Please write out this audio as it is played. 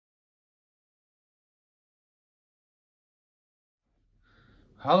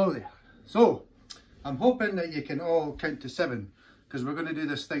Hello there. So, I'm hoping that you can all count to 7 because we're going to do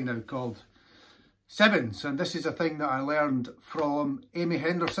this thing now called 7's, and this is a thing that I learned from Amy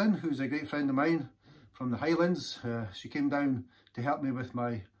Henderson, who's a great friend of mine from the Highlands. She came down to help me with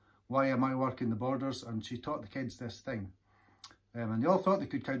my YMI work in the borders, and she taught the kids this thing. And they all thought they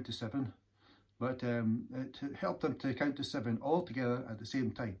could count to 7, but it helped them to count to 7 all together at the same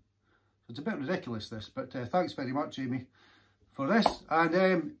time. So it's a bit ridiculous this, but thanks very much, Amy, for this.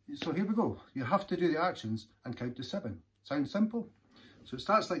 And so here we go. You have to do the actions and count to 7. Sounds simple? So it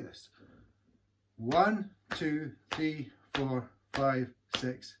starts like this. 1, 2, 3, 4, 5,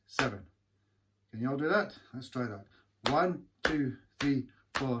 6, 7. Can you all do that? Let's try that. 1, 2, 3,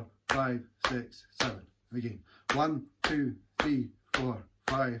 4, 5, 6, 7. Again. 1, 2, 3, 4,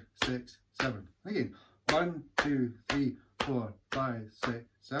 5, 6, 7. Again. 1, 2, 3, 4, 5, 6,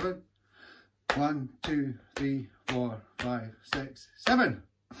 7. 1, 2, 3, 4, 5, 6, 7.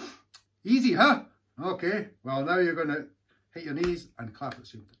 Easy, huh? Okay, well now you're going to hit your knees and clap at the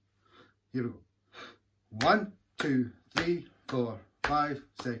same time. Here we go. 1, 2, 3, 4, 5,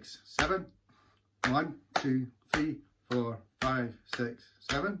 6, 7. 1, 2, 3, 4, 5, 6,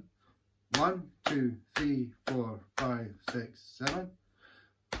 7. 1, 2, 3, 4, 5, 6, 7.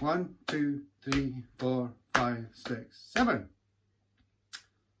 1, 2, 3, 4, 5, 6, 7.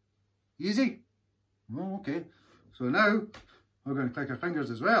 Easy? Oh, okay. So now we're going to click our fingers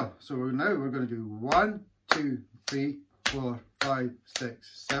as well. So we're going to do 1, 2, 3, 4, 5,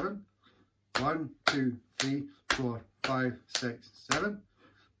 6, 7. 1, 2, 3, 4, 5, 6, 7.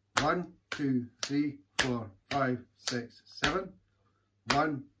 1, 2, 3, 4, 5, 6, 7.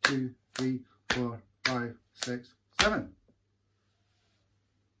 1, 2, 3, 4, 5, 6, 7.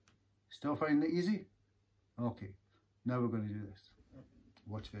 Still finding it easy? Okay, now we're going to do this.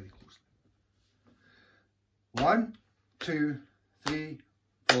 Watch very closely. 1, 2, 3,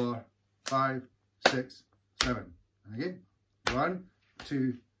 4, 5, 6, 7. And again. 1,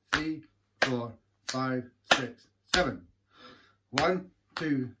 2, 3, 4, 5, 6, 7. 1,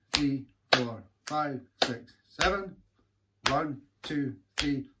 2, 3, 4, 5, 6, 7. 1, 2,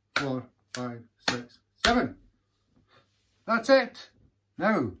 3, 4, 5, 6, 7. That's it.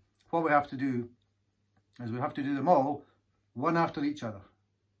 Now, what we have to do is we have to do them all one after each other,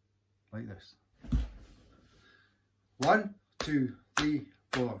 like this. 1, 2, 3,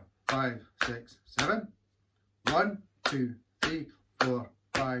 4, 5, 6, 7. 1, 2, 3, 4,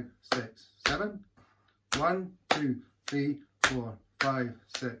 5, 6, 7. 1, 2, 3, 4, 5,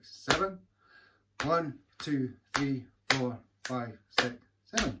 6, 7. 1, 2, 3, 4, 5, 6,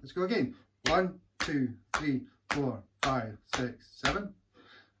 7. Let's go again. 1, 2, 3, 4, 5, 6, 7.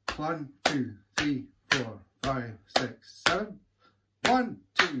 1, 2, 3, 4, 5, 6, 7. 1,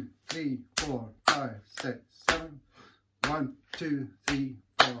 2, 3, 4, 5, 6, 7. 1, 2, 3,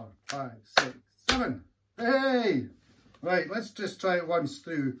 4, 5, 6, 7. Hey! Right, let's just try it once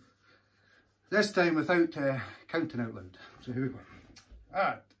through. This time without counting out loud. So here we go.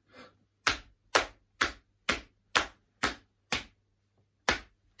 Alright.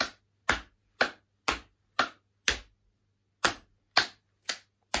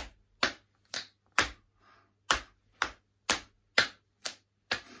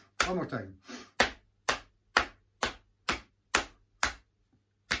 One more time.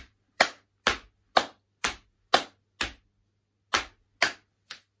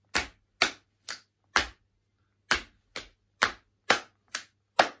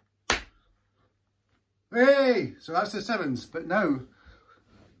 Hey! So that's the 7's, but now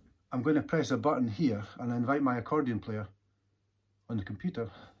I'm going to press a button here and invite my accordion player on the computer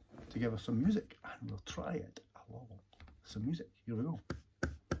to give us some music, and we'll try it along. Some music, here we go.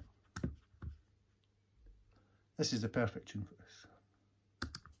 This is the perfect tune for this.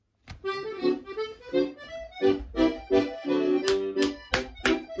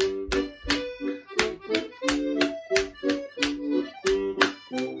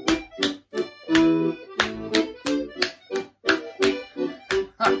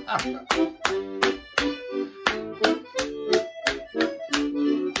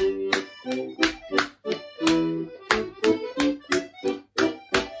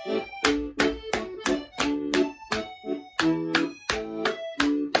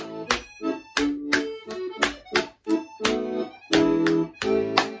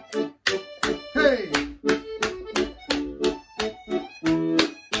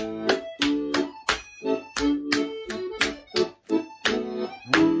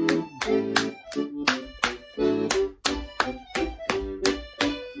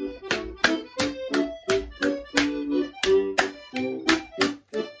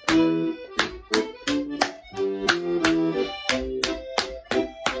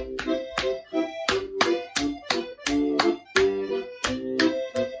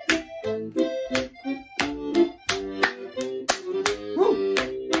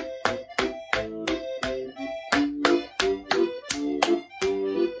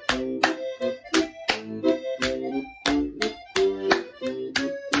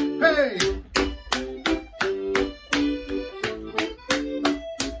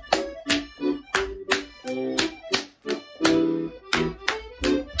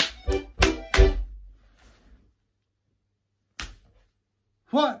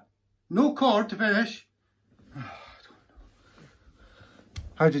 more to finish.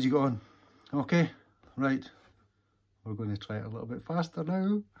 How did you go on? Okay, right. We're going to try it a little bit faster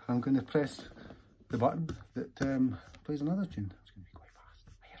now. I'm going to press the button that plays another tune. It's going to be quite fast.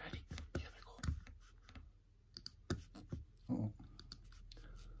 Are you ready? Here we go. Uh-oh.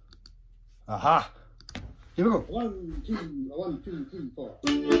 Aha! Here we go. 1, 2, 1, 2, 3, 4.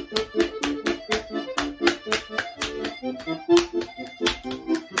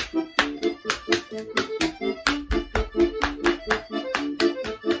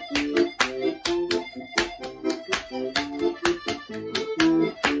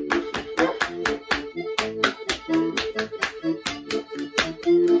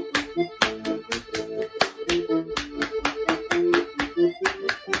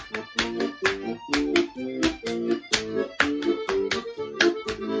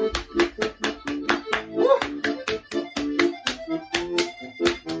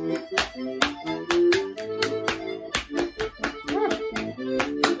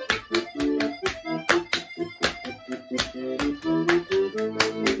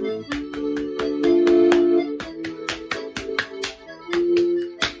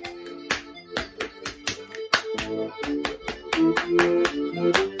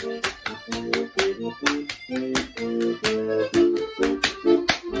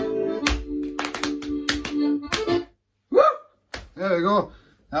 There we go.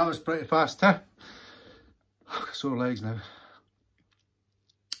 That was pretty fast, huh? I've got sore legs now.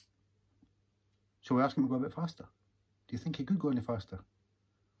 Shall we ask him to go a bit faster? Do you think he could go any faster?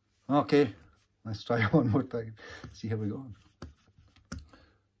 Okay, let's try one more time. See how we go on.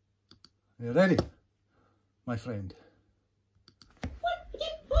 Are you ready, my friend?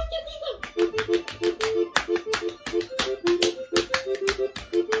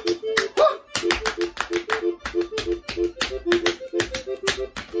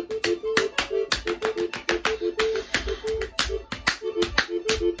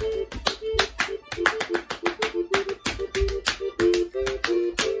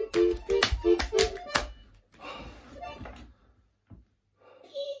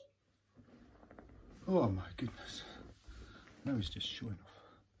 Oh my goodness, that was just showing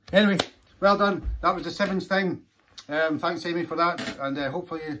off. Anyway, well done. That was the 7's thing. Thanks Amy for that, and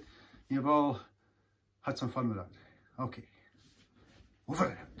hopefully you've all had some fun with that. Okay, over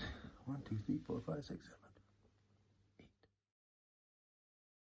and out. 1, 2, 3, 4, 5, 6, 7.